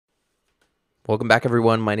Welcome back,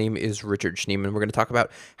 everyone. My name is Richard Schneeman. We're going to talk about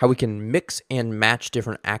how we can mix and match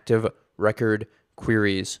different active record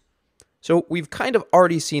queries. So we've kind of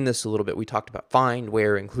already seen this a little bit. We talked about find,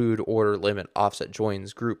 where, include, order, limit, offset,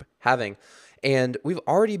 joins, group, having, and we've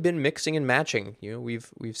already been mixing and matching.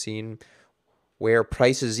 We've seen where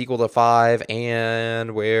price is equal to 5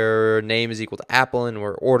 and where name is equal to Apple and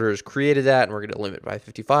where order is created at, and we're going to limit by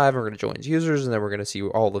 55, and we're going to join users, and then we're going to see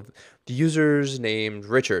all of the users named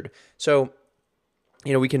Richard. So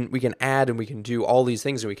we can add and we can do all these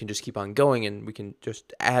things, and we can just keep on going, and we can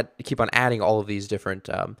just keep on adding all of these different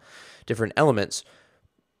elements.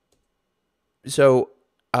 So,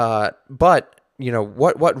 but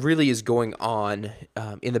what really is going on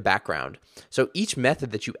in the background? So each method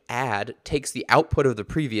that you add takes the output of the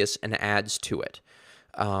previous and adds to it.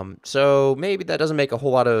 So maybe that doesn't make a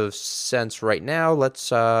whole lot of sense right now. Let's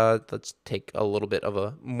take a little bit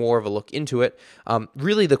of more of a look into it.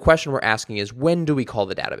 Really, the question we're asking is, when do we call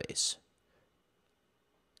the database?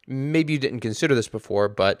 Maybe you didn't consider this before,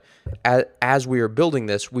 but as we are building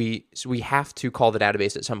this, we have to call the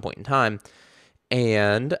database at some point in time,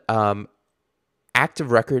 and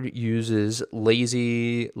Active Record uses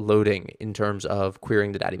lazy loading in terms of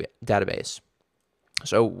querying the database.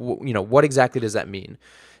 So, what exactly does that mean?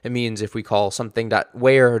 It means if we call something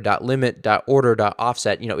 .where, .limit, .order,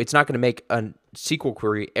 .offset, it's not going to make a SQL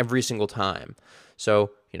query every single time. So,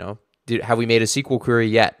 have we made a SQL query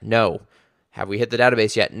yet? No. Have we hit the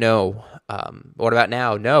database yet? No. What about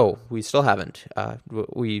now? No, we still haven't.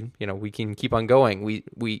 We can keep on going.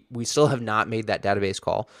 We still have not made that database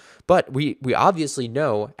call, but we obviously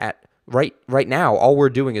know right now, all we're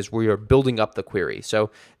doing is we are building up the query.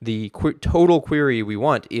 So the total query we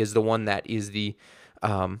want is the one that is the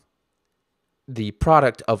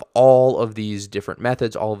product of all of these different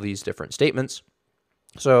methods, all of these different statements.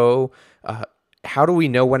 So how do we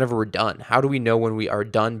know whenever we're done? How do we know when we are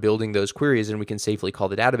done building those queries and we can safely call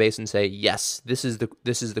the database and say, yes, this is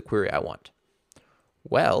the query I want?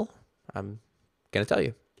 Well, I'm going to tell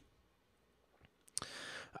you.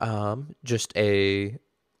 Just a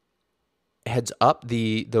heads up,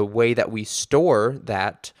 the way that we store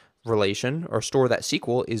that relation or store that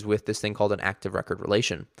SQL is with this thing called an active record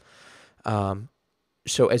relation.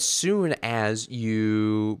 So as soon as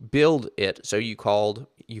you build it, so you called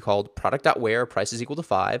product.where price is equal to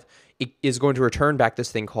 5, it is going to return back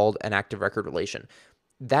this thing called an active record relation.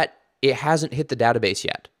 That it hasn't hit the database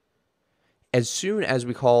yet. As soon as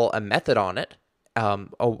we call a method on it,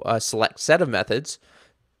 a select set of methods,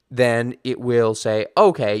 then it will say,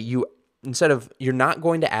 okay, you're not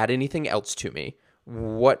going to add anything else to me.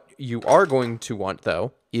 What you are going to want,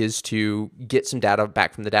 though, is to get some data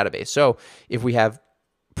back from the database. So if we have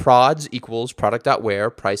prods equals product.where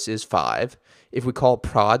price is 5, if we call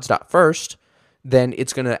prods.first, then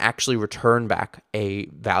it's going to actually return back a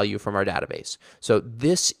value from our database. So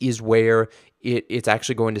this is where it's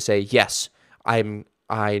actually going to say, yes, I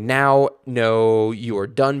now know you are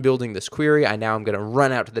done building this query. I'm going to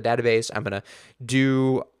run out to the database. I'm going to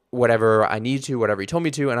do whatever I need to, whatever you told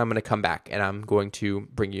me to, and I'm going to come back and I'm going to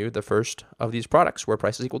bring you the first of these products where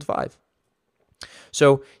price is equal to 5.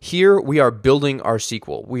 So here we are building our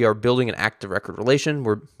SQL. We are building an active record relation.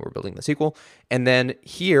 We're building the SQL. And then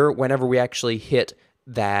here, whenever we actually hit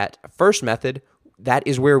that first method, that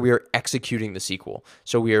is where we are executing the SQL.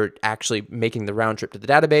 So we are actually making the round trip to the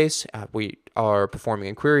database. We are performing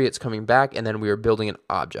a query. It's coming back, and then we are building an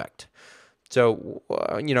object. So,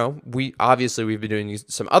 we've been doing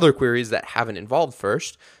some other queries that haven't involved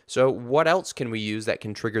first. So what else can we use that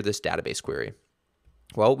can trigger this database query?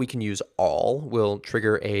 Well, we can use all will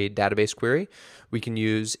trigger a database query. We can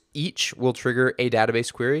use each will trigger a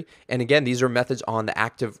database query. And again, these are methods on the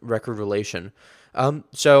active record relation.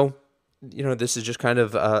 So this is just kind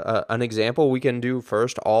of an example. We can do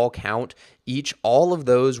first, all, count, each. All of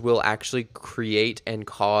those will actually create and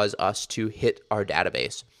cause us to hit our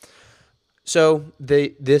database. So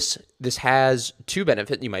this has two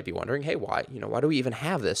benefits. You might be wondering, hey, why do we even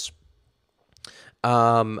have this?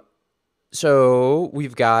 So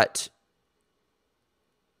we've got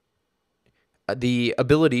the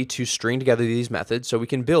ability to string together these methods. So we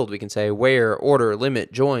can say where, order,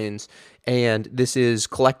 limit, joins, and this is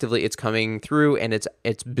collectively it's coming through and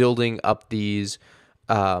it's building up these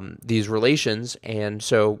relations, and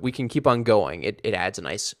so we can keep on going. It adds a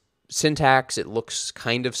nice syntax. It looks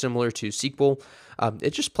kind of similar to SQL.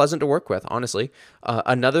 It's just pleasant to work with, honestly.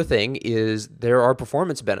 Another thing is there are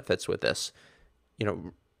performance benefits with this.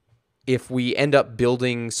 If we end up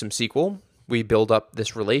building some SQL, we build up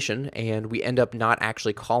this relation, and we end up not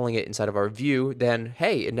actually calling it inside of our view, then,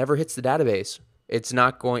 hey, it never hits the database. It's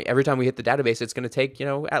not going, every time we hit the database, it's going to take,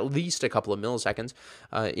 at least a couple of milliseconds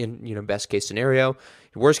in, best case scenario.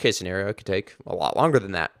 Worst case scenario, it could take a lot longer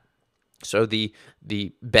than that. So the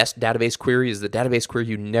best database query is the database query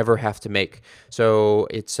you never have to make. So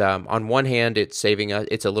it's on one hand, it's saving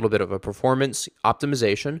it's a little bit of a performance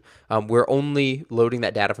optimization. We're only loading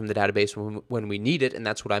that data from the database when we need it, and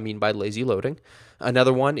that's what I mean by lazy loading.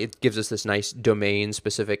 Another one, it gives us this nice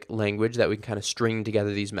domain-specific language that we can kind of string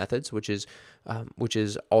together these methods, which is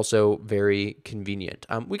also very convenient.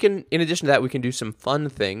 We can, in addition to that, we can do some fun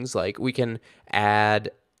things like we can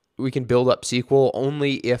build up SQL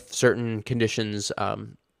only if certain conditions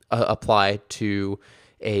apply to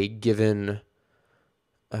a given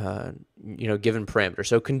given parameter.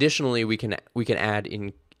 So conditionally, we can add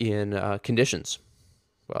in conditions.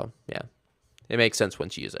 Well, yeah, it makes sense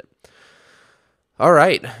once you use it. All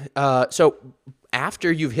right. So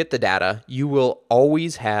after you've hit the data, you will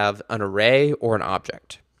always have an array or an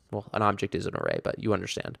object. Well, an object is an array, but you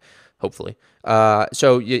understand, hopefully.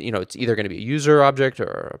 So, it's either going to be a user object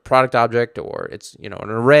or a product object, or it's, an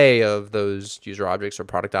array of those user objects or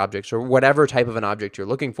product objects or whatever type of an object you're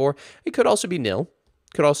looking for. It could also be nil.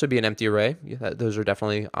 It could also be an empty array. Yeah, those are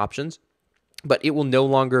definitely options. But it will no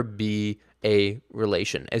longer be a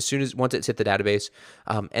relation once it's hit the database.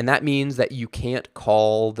 And that means that you can't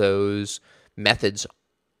call those methods,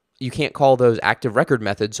 you can't call those active record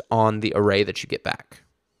methods on the array that you get back.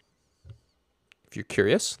 If you're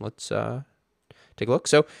curious, let's take a look.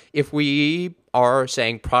 So if we are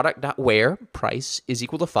saying product.where price is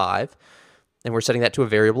equal to 5, and we're setting that to a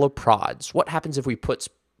variable of prods, what happens if we put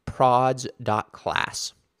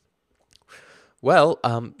prods.class? Well,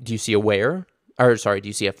 do you see a where? Or sorry, do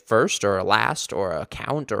you see a first or a last or a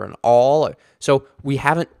count or an all? So we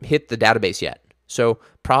haven't hit the database yet. So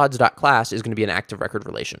prods.class is going to be an active record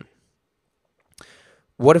relation.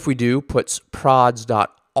 What if we puts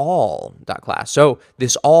prods.all.class? So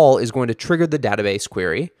this all is going to trigger the database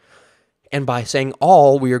query. And by saying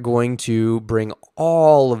all, we are going to bring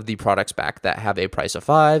all of the products back that have a price of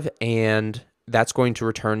 5, and that's going to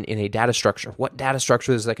return in a data structure. What data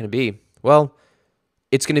structure is that going to be? Well,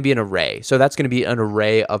 it's going to be an array. So that's going to be an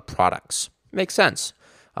array of products. Makes sense.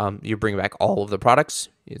 You bring back all of the products.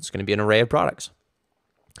 It's going to be an array of products.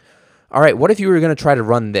 All right, what if you were going to try to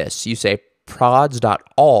run this? You say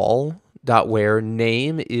prods.all.where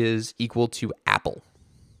name is equal to Apple.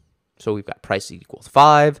 So we've got price is equal to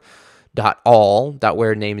 5,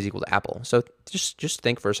 .all.where name is equal to Apple. So just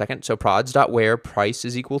think for a second. So prods.where price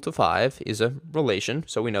is equal to 5 is a relation,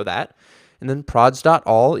 so we know that. And then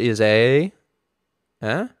prods.all is it's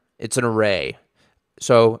an array.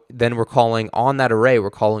 So then we're calling on that array, we're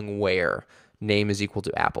calling where name is equal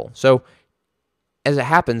to Apple. So as it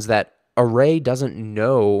happens, that array doesn't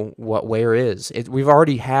know what where is. We've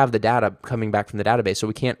already have the data coming back from the database, so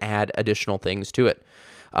we can't add additional things to it.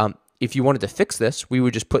 If you wanted to fix this, we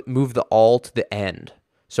would just move the all to the end.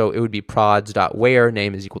 So it would be prods.where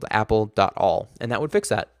name is equal to apple.all, and that would fix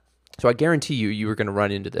that. So I guarantee you are going to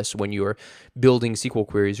run into this when you are building SQL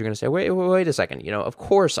queries. You're going to say, wait a second. Of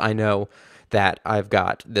course I know that I've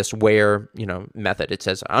got this where, method. It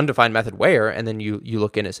says undefined method where, and then you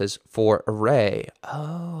look in, it says for array.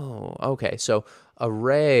 Oh, okay. So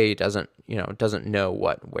array doesn't know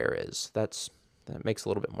what where is. That makes a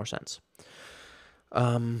little bit more sense.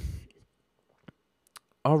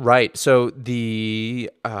 All right, so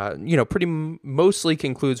the pretty mostly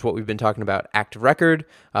concludes what we've been talking about. Active record,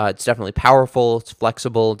 it's definitely powerful, it's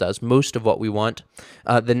flexible, does most of what we want.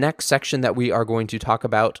 The next section that we are going to talk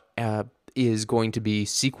about is going to be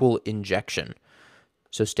SQL injection.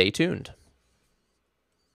 So stay tuned.